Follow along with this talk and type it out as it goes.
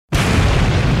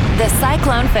The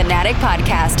Cyclone Fanatic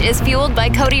Podcast is fueled by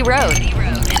Cody Road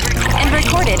and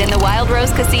recorded in the Wild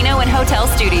Rose Casino and Hotel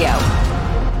Studio.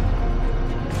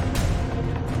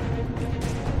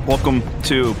 Welcome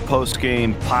to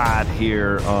Post-Game Pod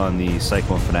here on the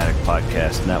Cyclone Fanatic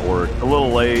Podcast Network. A little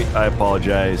late, I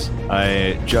apologize.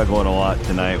 I juggling a lot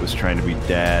tonight, was trying to be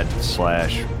dad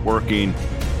 / working.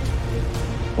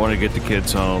 Want to get the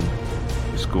kids home.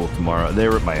 School tomorrow. They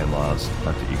were at my in-laws.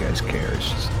 Not that you guys care. It's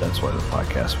just, that's why the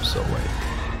podcast was so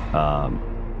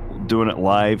late. Doing it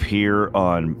live here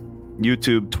on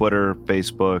YouTube, Twitter,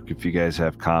 Facebook. If you guys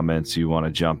have comments you want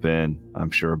to jump in, I'm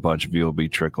sure a bunch of you will be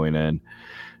trickling in.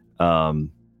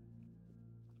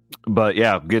 But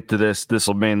yeah, get to this. This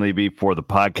will mainly be for the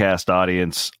podcast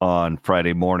audience on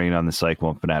Friday morning on the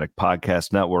Cyclone Fanatic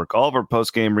Podcast Network. All of our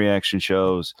post-game reaction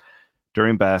shows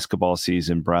during basketball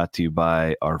season brought to you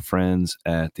by our friends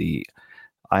at the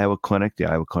Iowa Clinic, the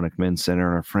Iowa Clinic Men's Center,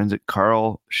 and our friends at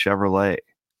Carl Chevrolet,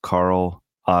 Carl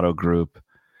Auto Group.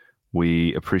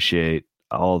 We appreciate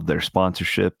all of their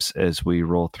sponsorships as we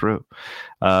roll through.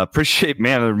 Appreciate,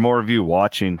 man, there are more of you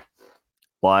watching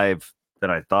live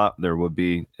than I thought there would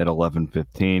be at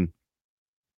 11:15.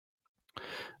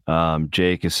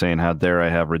 Jake is saying, how dare I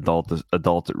have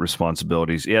adult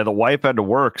responsibilities? Yeah, the wife had to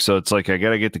work, so it's like I got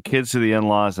to get the kids to the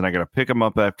in-laws, and I got to pick them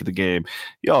up after the game.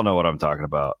 You all know what I'm talking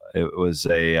about. It was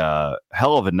a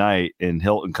hell of a night in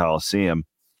Hilton Coliseum,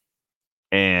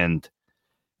 and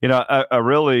you know,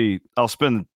 I'll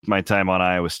spend my time on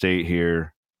Iowa State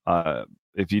here.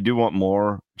 If you do want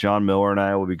more, John Miller and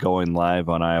I will be going live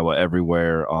on Iowa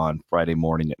Everywhere on Friday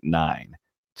morning at 9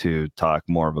 to talk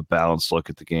more of a balanced look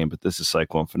at the game. But this is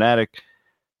Cyclone Fanatic,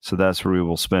 so that's where we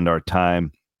will spend our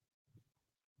time.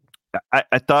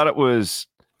 I thought it was,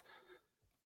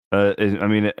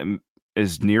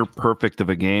 as near perfect of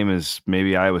a game as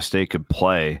maybe Iowa State could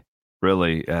play,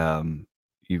 really.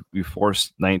 You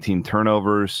force 19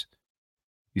 turnovers,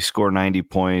 you score 90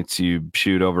 points, you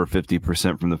shoot over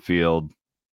 50% from the field,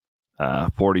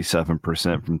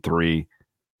 47% from three.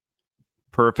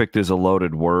 Perfect is a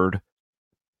loaded word,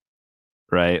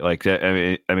 right? Like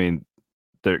that. I mean,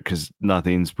 there, because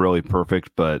nothing's really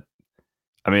perfect, but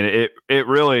I mean, it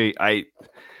really,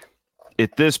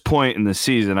 at this point in the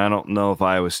season, I don't know if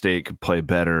Iowa State could play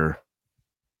better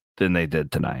than they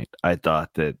did tonight. I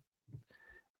thought that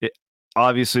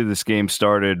obviously this game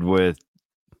started with,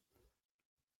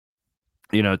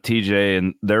 you know, TJ,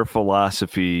 and their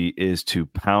philosophy is to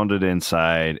pound it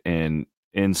inside and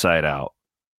inside out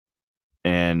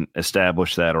and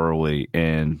establish that early.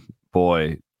 And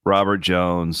boy, Robert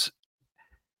Jones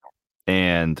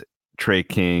and Trey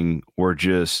King were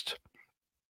just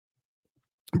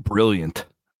brilliant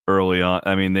early on.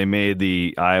 I mean, they made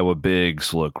the Iowa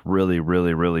bigs look really,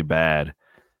 really, really bad,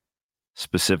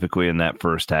 specifically in that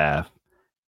first half.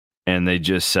 And they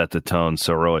just set the tone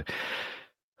so early.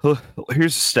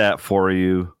 Here's a stat for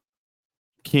you.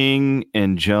 King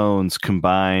and Jones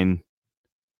combine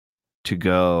to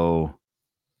go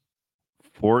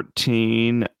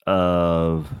 14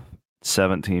 of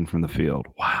 17 from the field.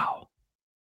 Wow.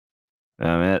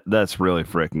 I mean, that's really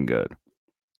freaking good.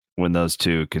 When those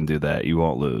two can do that, you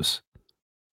won't lose.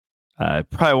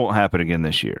 It probably won't happen again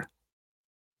this year.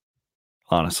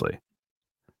 Honestly.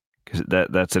 Because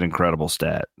that's an incredible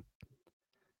stat.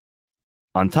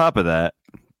 On top of that,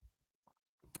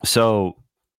 so,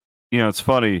 you know, it's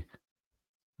funny.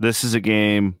 This is a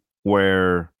game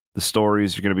where the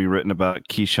stories are going to be written about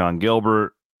Keyshawn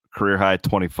Gilbert, career high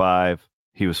 25.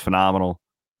 He was phenomenal.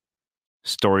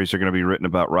 Stories are going to be written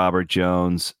about Robert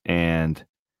Jones and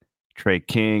Trey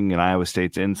King and Iowa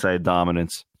State's inside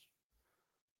dominance.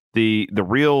 The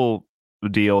real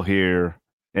deal here,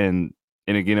 and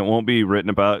again, it won't be written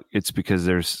about. It's because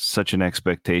there's such an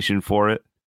expectation for it.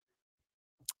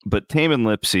 But Tamin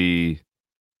Lipsey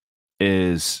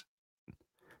is,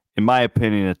 in my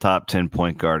opinion, a top 10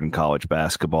 point guard in college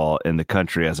basketball, and the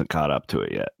country hasn't caught up to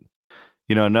it yet.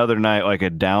 You know, another night, like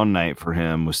a down night for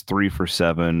him, was 3 for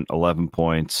 7, 11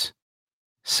 points,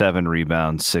 7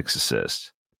 rebounds, 6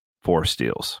 assists, 4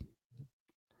 steals.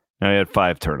 Now he had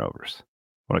 5 turnovers.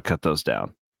 I want to cut those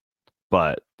down.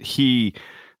 But he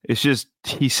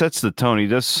sets the tone. He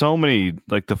does so many,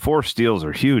 like the 4 steals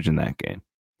are huge in that game.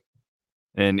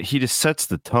 And he just sets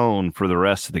the tone for the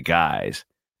rest of the guys.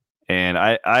 And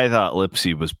I thought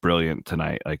Lipsey was brilliant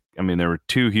tonight. Like, I mean, there were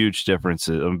 2 huge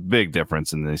differences, a big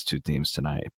difference in these 2 teams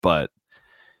tonight. But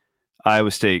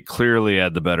Iowa State clearly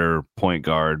had the better point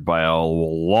guard by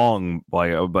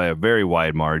a very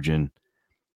wide margin.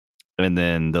 And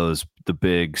then the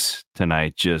bigs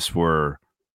tonight just were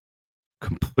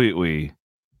completely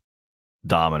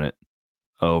dominant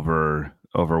over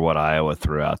over what Iowa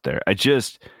threw out there.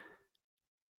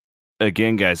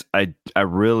 Again, guys, I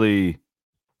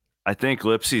think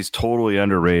Lipsey's totally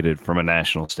underrated from a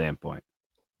national standpoint.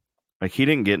 Like, he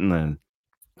didn't get it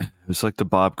was like the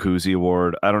Bob Cousy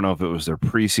Award. I don't know if it was their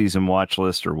preseason watch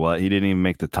list or what. He didn't even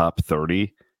make the top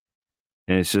 30.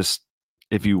 And it's just,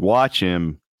 if you watch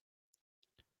him,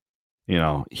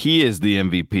 he is the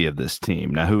MVP of this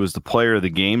team. Now, who was the player of the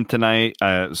game tonight?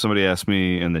 Somebody asked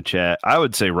me in the chat. I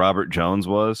would say Robert Jones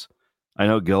was. I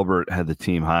know Gilbert had the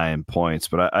team high in points,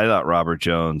 but I thought Robert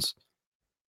Jones,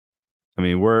 I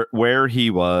mean, where he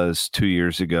was 2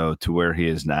 years ago to where he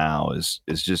is now is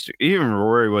just, even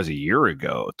where he was a year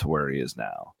ago to where he is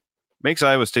now, makes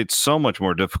Iowa State so much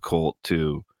more difficult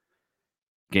to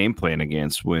game plan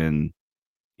against when,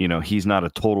 he's not a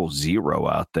total zero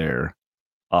out there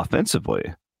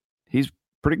offensively. He's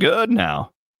pretty good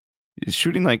now. He's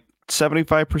shooting like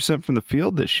 75% from the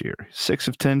field this year, 6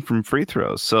 of 10 from free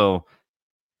throws. So,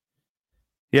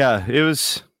 yeah, it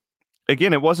was,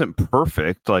 again, it wasn't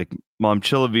perfect. Like,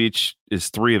 Momcilovic is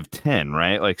 3 of 10,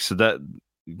 right? Like, so that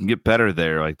you can get better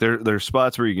there. Like, there's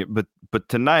spots where you get, but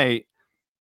tonight,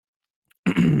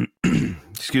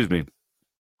 excuse me,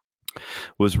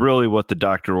 was really what the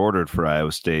doctor ordered for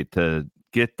Iowa State to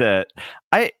get that.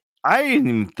 I didn't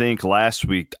even think last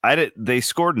week they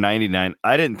scored 99.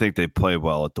 I didn't think they played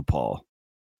well at DePaul.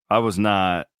 I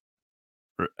thought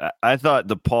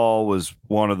DePaul was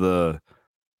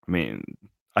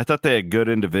I thought they had good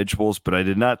individuals, but I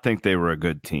did not think they were a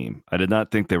good team. I did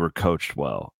not think they were coached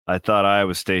well. I thought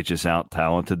Iowa State just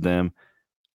out-talented them.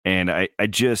 And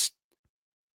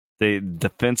they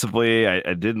defensively,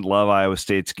 I didn't love Iowa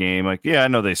State's game. Like, yeah, I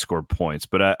know they scored points,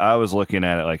 but I was looking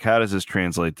at it like, how does this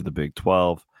translate to the Big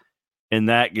 12? In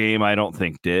that game, I don't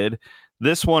think did.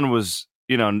 This one was,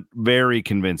 very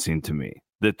convincing to me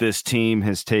that this team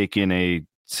has taken a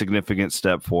significant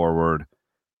step forward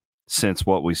since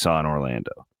what we saw in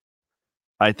Orlando.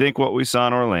 I think what we saw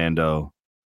in Orlando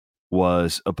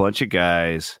was a bunch of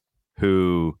guys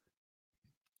who,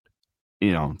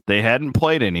 they hadn't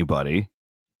played anybody,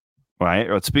 right?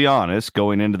 Let's be honest,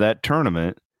 going into that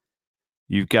tournament,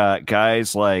 you've got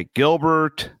guys like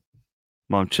Gilbert,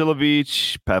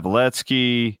 Momcilovic,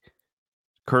 Pavletsky,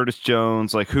 Curtis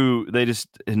Jones, like, who they just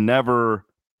had never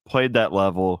played that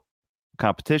level of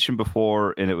competition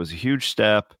before, and it was a huge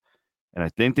step. And I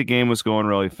think the game was going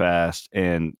really fast.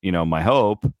 And, my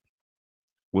hope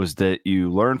was that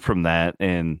you learn from that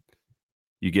and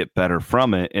you get better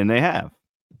from it. And they have.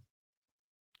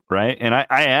 Right. And I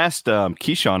asked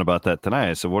Keyshawn about that tonight.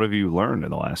 I said, what have you learned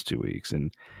in the last 2 weeks?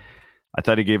 And I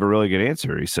thought he gave a really good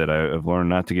answer. He said, I've learned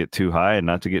not to get too high and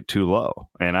not to get too low.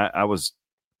 And I was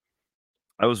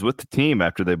with the team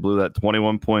after they blew that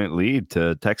 21-point lead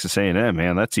to Texas A&M.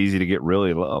 Man, that's easy to get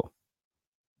really low.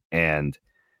 And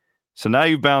so now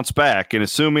you bounce back, and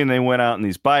assuming they went out in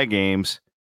these bye games,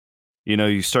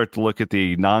 you start to look at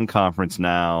the non-conference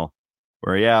now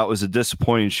where, yeah, it was a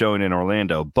disappointing showing in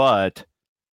Orlando, but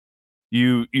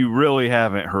you really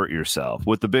haven't hurt yourself.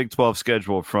 With the Big 12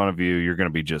 schedule in front of you, you're going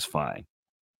to be just fine.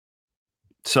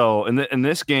 So in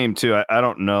this game, too, I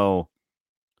don't know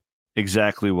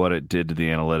exactly what it did to the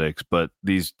analytics, but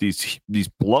these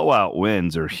blowout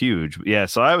wins are huge. Yeah,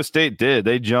 so Iowa State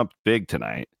they jumped big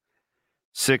tonight.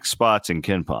 6 spots in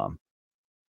KenPom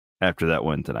after that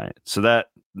win tonight. So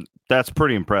that's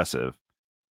pretty impressive.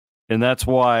 And that's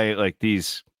why, like,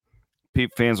 these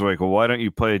fans were like, well, why don't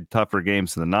you play tougher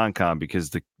games in the non-con? Because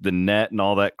the net and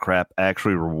all that crap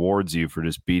actually rewards you for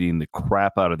just beating the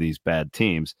crap out of these bad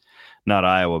teams. Not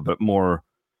Iowa, but more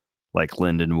like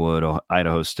Lindenwood or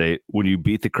Idaho State. When you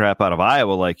beat the crap out of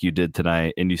Iowa like you did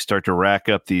tonight and you start to rack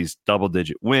up these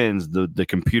double-digit wins, the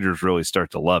computers really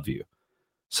start to love you.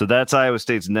 So that's Iowa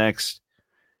State's next,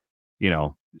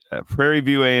 Prairie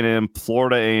View A&M,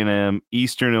 Florida A&M,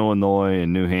 Eastern Illinois,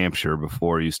 and New Hampshire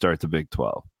before you start the Big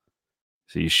 12.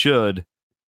 So you should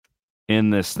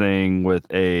end this thing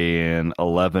with an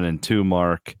 11-2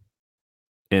 mark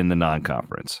in the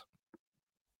non-conference.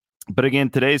 But again,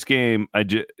 today's game,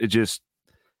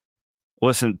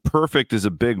 listen, perfect is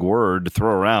a big word to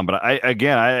throw around, but I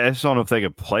just don't know if they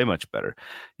could play much better.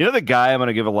 The guy I'm going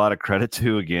to give a lot of credit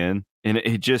to again, and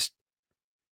it just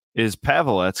is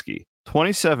Pavletsky.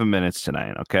 27 minutes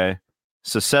tonight, okay?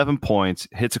 So 7 points,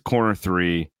 hits a corner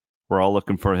 3. We're all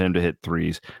looking for him to hit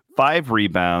threes. 5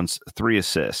 rebounds, 3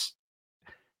 assists.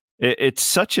 It's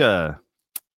such a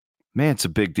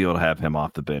big deal to have him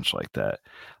off the bench like that.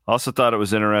 Also thought it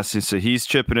was interesting. So he's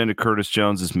chipping into Curtis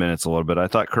Jones's minutes a little bit. I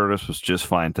thought Curtis was just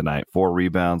fine tonight. 4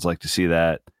 rebounds, like to see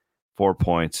that. 4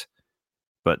 points.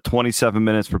 But 27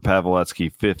 minutes for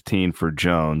Pavletsky, 15 for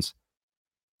Jones.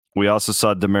 We also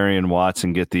saw Demarion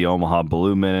Watson get the Omaha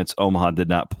Blue minutes. Omaha did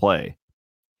not play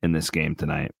in this game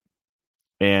tonight.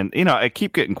 And, I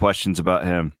keep getting questions about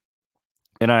him,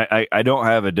 and I don't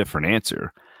have a different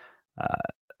answer.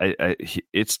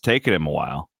 It's taken him a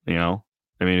while,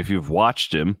 I mean, if you've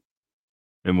watched him,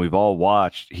 and we've all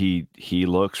watched, he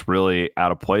looks really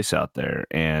out of place out there.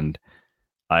 And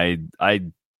I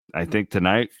think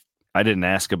tonight, I didn't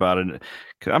ask about it.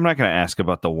 I'm not going to ask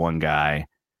about the one guy,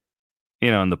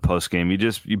 in the post game.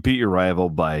 You beat your rival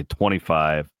by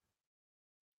 25.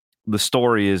 The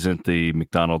story isn't the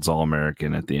McDonald's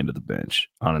All-American at the end of the bench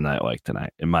on a night like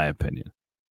tonight, in my opinion.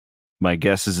 My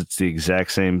guess is it's the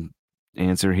exact same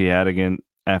answer he had again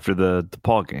after the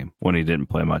DePaul game when he didn't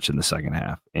play much in the second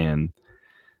half. And,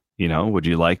 would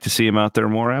you like to see him out there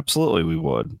more? Absolutely, we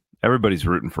would. Everybody's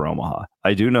rooting for Omaha.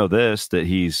 I do know that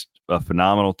he's a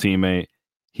phenomenal teammate.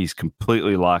 He's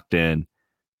completely locked in.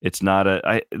 It's not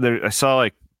I saw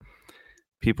like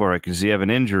people are like, does he have an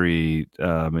injury?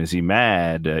 Is he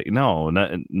mad? No,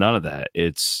 none of that.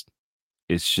 It's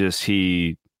just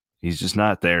he's just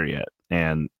not there yet.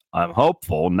 And I'm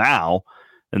hopeful now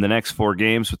in the next 4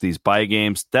 games with these bye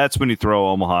games, that's when you throw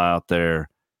Omaha out there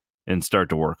and start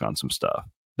to work on some stuff.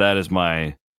 That's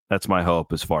my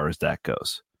hope as far as that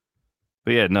goes.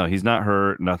 But yeah, no, he's not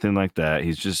hurt, nothing like that.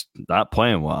 He's just not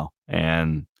playing well,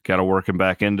 and got to work him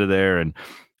back into there. And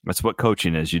that's what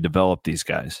coaching is. You develop these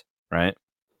guys, right?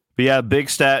 But yeah, big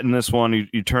stat in this one.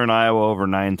 You turn Iowa over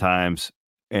 19 times.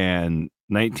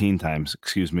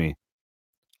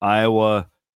 Iowa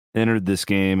entered this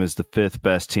game as the 5th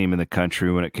best team in the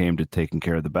country when it came to taking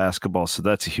care of the basketball. So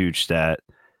that's a huge stat.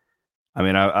 I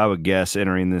mean, I would guess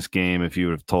entering this game, if you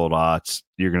would have told odds,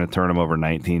 you're going to turn them over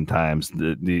 19 times,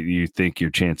 you think your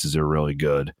chances are really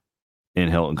good in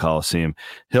Hilton Coliseum.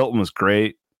 Hilton was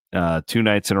great. 2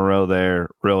 nights in a row there.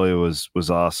 Really was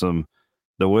awesome.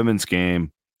 The women's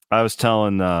game, I was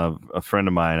telling a friend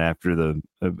of mine after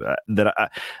that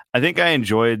I think I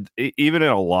enjoyed, even in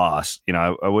a loss,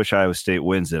 I wish Iowa State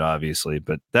wins it, obviously,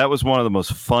 but that was one of the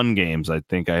most fun games I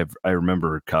think I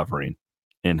remember covering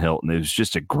in Hilton. It was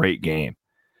just a great game.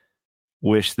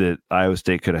 Wish that Iowa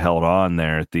State could have held on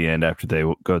there at the end after they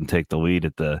go and take the lead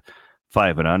at the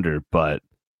 5 and under, but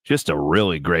just a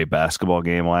really great basketball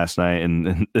game last night.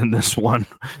 And this one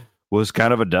was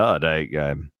kind of a dud.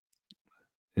 I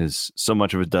is so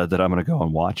much of a dud that I'm going to go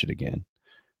and watch it again.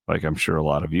 Like I'm sure a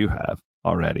lot of you have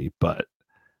already, but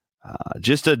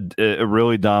just a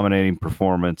really dominating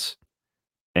performance.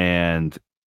 And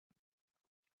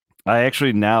I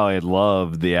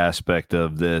love the aspect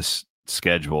of this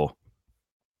schedule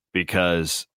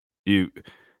because you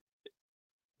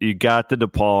got the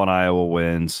DePaul and Iowa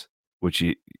wins, which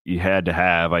you had to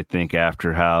have, I think,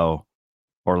 after how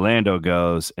Orlando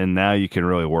goes, and now you can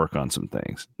really work on some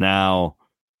things. Now,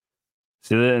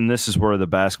 see, and this is where the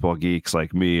basketball geeks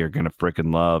like me are going to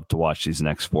freaking love to watch these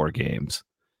next 4 games,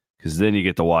 because then you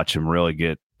get to watch them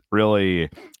really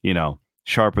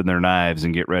sharpen their knives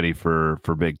and get ready for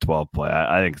Big 12 play.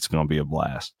 I think it's going to be a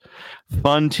blast.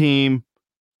 Fun team.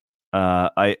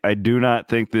 I do not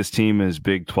think this team is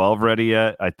Big 12 ready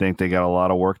yet. I think they got a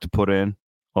lot of work to put in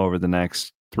over the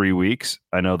next 3 weeks.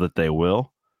 I know that they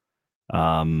will.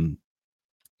 But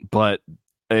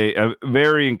I'm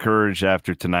very encouraged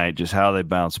after tonight, just how they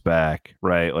bounce back,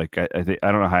 right? Like I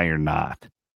don't know how you're not.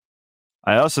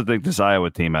 I also think this Iowa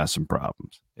team has some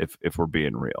problems, if we're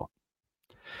being real.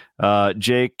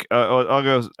 Jake, I'll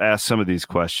go ask some of these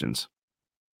questions.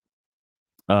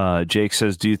 Jake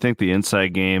says, do you think the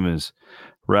inside game is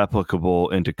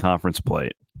replicable into conference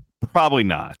play? Probably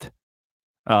not.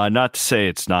 Not to say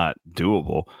it's not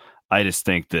doable. I just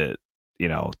think that,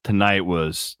 tonight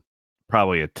was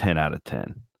probably a 10 out of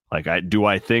 10. Like, I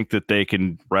think that they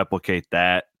can replicate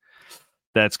that?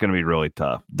 That's going to be really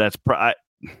tough. I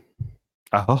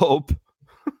hope,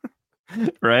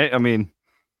 right? I mean,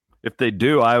 if they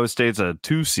do, Iowa State's a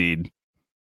 2 seed.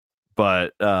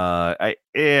 But I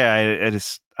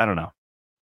don't know.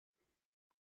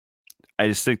 I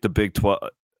just think the Big 12.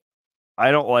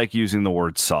 I don't like using the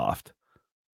word soft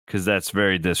because that's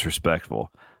very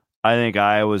disrespectful. I think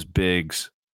Iowa's bigs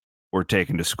were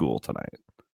taken to school tonight,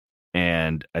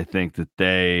 and I think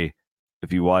that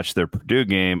if you watch their Purdue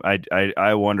game,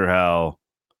 I wonder how.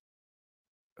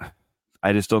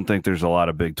 I just don't think there's a lot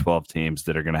of Big 12 teams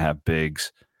that are going to have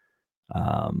bigs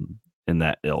in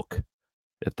that ilk,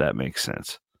 if that makes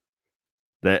sense.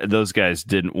 Those guys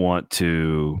didn't want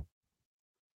to.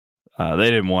 They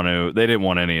didn't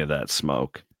want any of that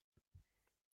smoke.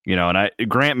 And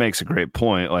Grant makes a great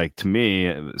point. Like, to me,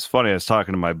 it's funny. I was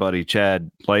talking to my buddy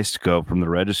Chad Leistiko from the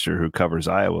Register, who covers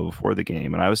Iowa before the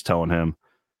game, and I was telling him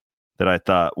that I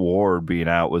thought Ward being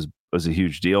out was a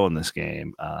huge deal in this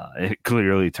game. It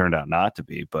clearly turned out not to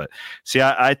be. But see,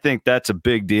 I think that's a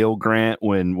big deal, Grant,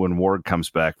 when Ward comes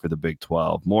back for the Big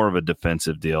 12. More of a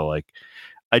defensive deal. Like,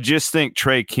 I just think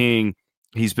Trey King,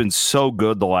 he's been so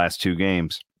good the last 2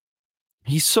 games.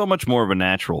 He's so much more of a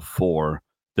natural 4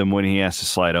 than when he has to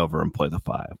slide over and play the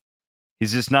 5.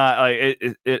 He's just not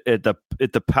like at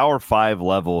the power 5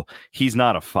 level. He's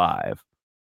not a 5.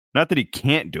 Not that he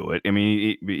can't do it. I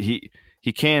mean,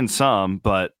 he can some,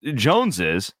 but Jones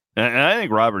is, and I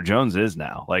think Robert Jones is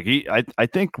now. Like I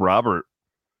think Robert,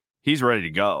 he's ready to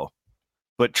go.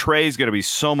 But Trey's going to be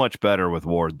so much better with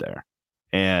Ward there,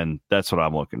 and that's what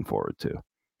I'm looking forward to.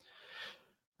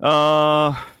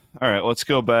 All right, let's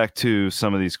go back to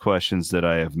some of these questions that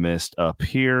I have missed up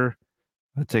here.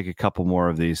 I'll take a couple more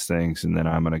of these things, and then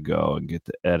I'm going to go and get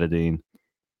to editing.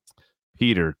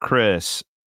 Peter, Chris,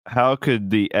 how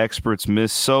could the experts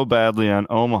miss so badly on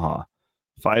Omaha?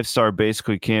 5-star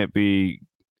basically can't miss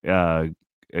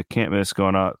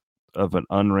going out of an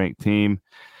unranked team.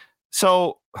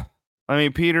 So, I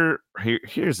mean, Peter,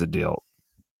 here's the deal.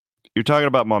 You're talking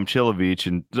about Momcilovic,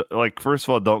 and like, first of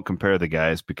all, don't compare the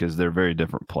guys because they're very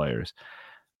different players.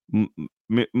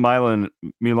 Milan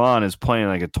is playing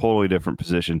like a totally different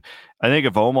position. I think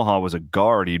if Omaha was a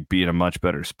guard, he'd be in a much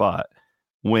better spot.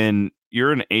 When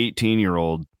you're an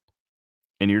 18-year-old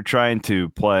and you're trying to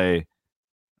play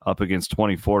up against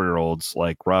 24-year-olds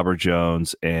like Robert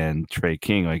Jones and Trey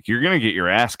King, like, you're going to get your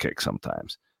ass kicked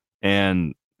sometimes.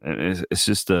 And it's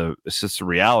just the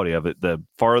reality of it. The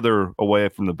farther away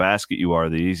from the basket you are,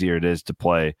 the easier it is to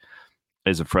play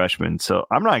as a freshman. So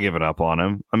I'm not giving up on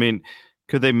him. I mean,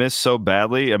 could they miss so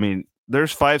badly? I mean,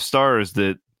 there's 5 stars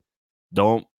that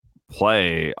don't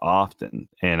play often.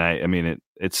 And I mean,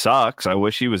 it sucks. I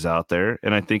wish he was out there,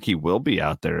 and I think he will be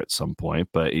out there at some point,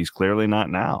 but he's clearly not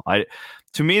now.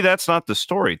 To me, that's not the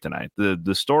story tonight.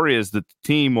 The story is that the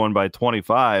team won by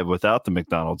 25 without the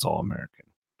McDonald's All-American.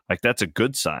 Like, that's a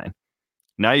good sign.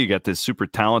 Now you got this super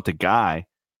talented guy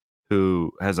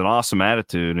who has an awesome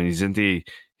attitude, and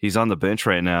he's on the bench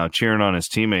right now cheering on his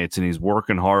teammates, and he's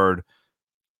working hard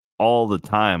all the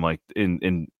time. Like,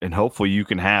 and hopefully you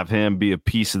can have him be a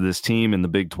piece of this team in the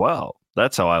Big 12.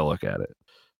 That's how I look at it.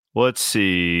 Let's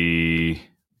see.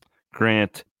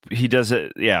 Grant, he does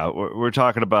it. Yeah, we're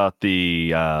talking about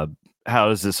the how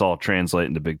does this all translate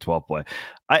into Big 12 play?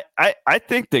 I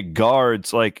think that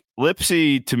guards, like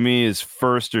Lipsy, to me, is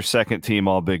first or second team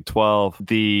all Big 12.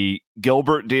 The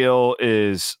Gilbert deal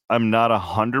is, I'm not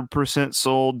 100%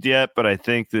 sold yet, but I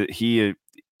think that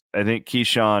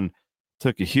Keyshawn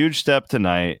took a huge step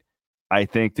tonight. I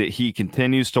think that he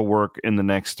continues to work in the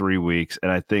next 3 weeks,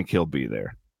 and I think he'll be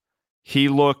there. He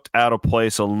looked out of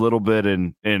place a little bit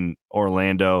in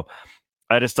Orlando.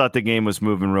 I just thought the game was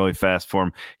moving really fast for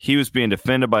him. He was being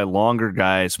defended by longer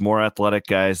guys, more athletic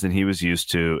guys than he was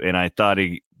used to, and I thought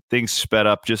things sped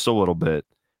up just a little bit.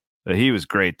 But he was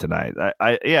great tonight.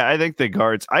 I think the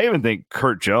guards. I even think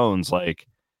Kurt Jones. Like,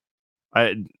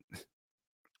 I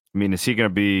mean, is he going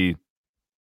to be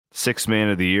 6th man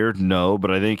of the year? No,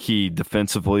 but I think he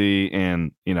defensively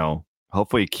and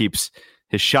hopefully he keeps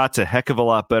his shots a heck of a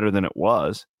lot better than it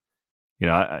was.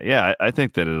 I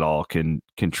think that it all can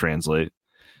translate.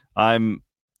 I'm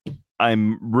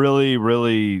really,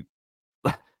 really.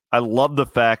 I love the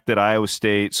fact that Iowa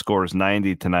State scores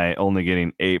 90 tonight, only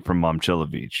getting 8 from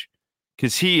Momcilovic,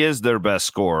 because he is their best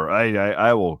scorer.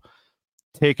 I will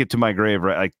take it to my grave.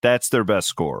 Right, like, that's their best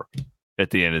scorer at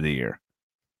the end of the year.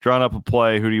 Drawing up a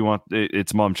play, who do you want?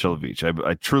 It's Momcilovic.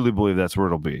 I truly believe that's where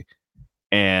it'll be.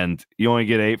 And you only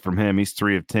get 8 from him. He's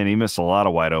 3 of 10. He missed a lot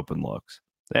of wide open looks.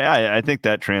 Yeah, I think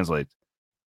that translates.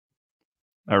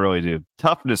 I really do.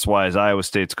 Toughness-wise, Iowa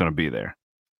State's going to be there.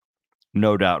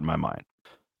 No doubt in my mind.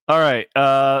 All right.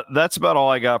 That's about all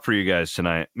I got for you guys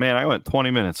tonight. Man, I went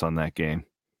 20 minutes on that game.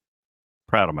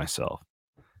 Proud of myself.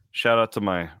 Shout out to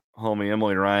my homie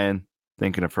Emily Ryan.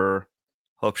 Thinking of her.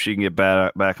 Hope she can get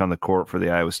back on the court for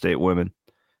the Iowa State women.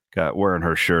 Got wearing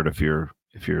her shirt if you're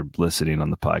listening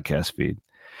on the podcast feed.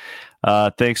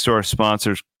 Thanks to our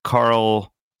sponsors,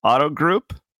 Carl Auto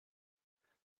Group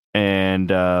and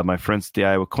my friends at the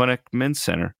Iowa Clinic Men's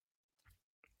Center.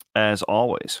 As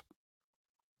always,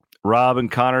 Rob and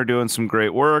Connor doing some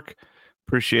great work.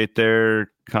 Appreciate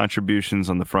their contributions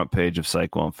on the front page of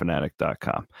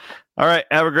CycloneFanatic.com. All right,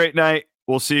 have a great night.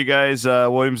 We'll see you guys,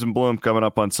 Williams and Bloom, coming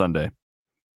up on Sunday.